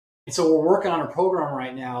so we're working on a program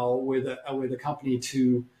right now with a company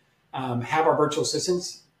to have our virtual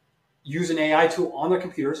assistants use an AI tool on their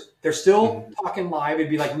computers. They're still talking live. It'd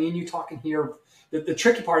be like me and you talking here. The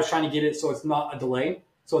tricky part is trying to get it so it's not a delay.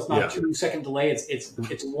 So it's not a 2-second delay.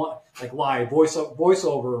 It's one, like live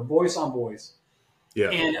voiceover, voice on voice. Yeah.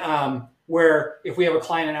 And where if we have a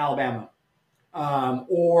client in Alabama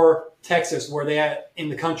or Texas, where in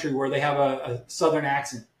the country where they have a southern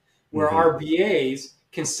accent, where our VAs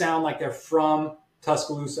can sound like they're from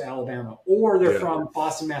Tuscaloosa, Alabama, or they're from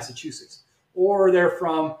Boston, Massachusetts, or they're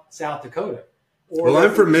from South Dakota. Well,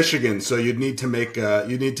 I'm from Michigan, so you'd need to make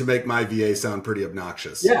my VA sound pretty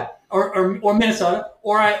obnoxious. Yeah, or Minnesota,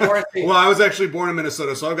 or well, I was actually born in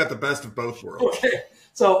Minnesota, so I've got the best of both worlds. Okay,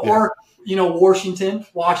 so or Washington.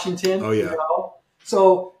 Oh yeah.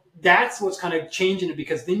 So that's what's kind of changing it,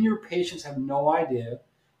 because then your patients have no idea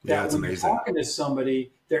that when you're talking to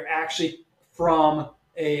somebody, they're actually from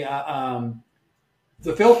the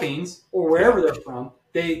Philippines or wherever they're from.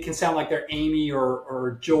 They can sound like they're Amy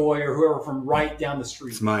or Joy or whoever from right down the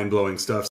street. It's mind-blowing stuff.